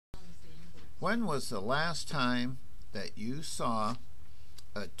When was the last time that you saw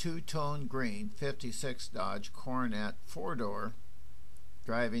a two-tone green 56 Dodge Coronet 4-door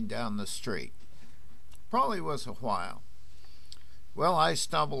driving down the street? Probably was a while. Well, I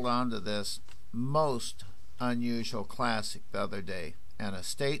stumbled onto this most unusual classic the other day. An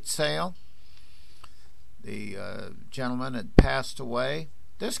estate sale. The gentleman had passed away.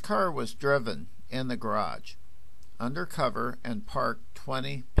 This car was driven in the garage, undercover, and parked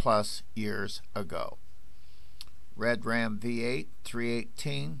 20 plus years ago. Red Ram V8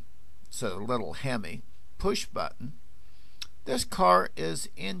 318. It's a little Hemi. Push button. This car is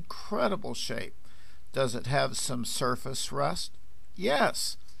in incredible shape. Does it have some surface rust?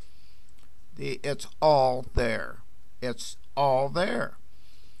 Yes. It's all there. It's all there.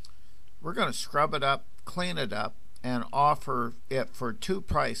 We're going to scrub it up, clean it up, and offer it for two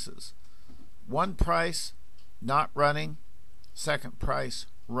prices. One price, not running. Second price,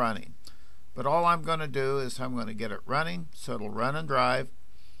 running. But all I'm going to do is I'm going to get it running so it'll run and drive,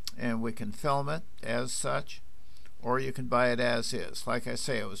 and we can film it as such, or you can buy it as is. Like I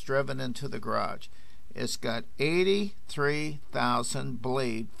say, it was driven into the garage. It's got 83,000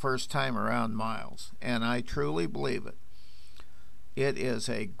 bleed first time around miles, and I truly believe it. It is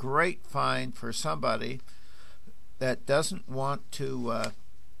a great find for somebody that doesn't want to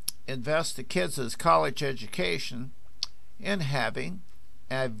invest the kids' college education in having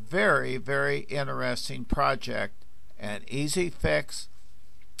a very, very interesting project, an easy fix,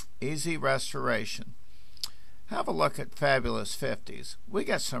 easy restoration. Have a look at Fabulous 50s. We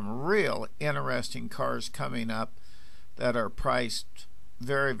got some real interesting cars coming up that are priced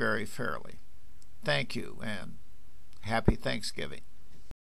very, very fairly. Thank you, and happy Thanksgiving.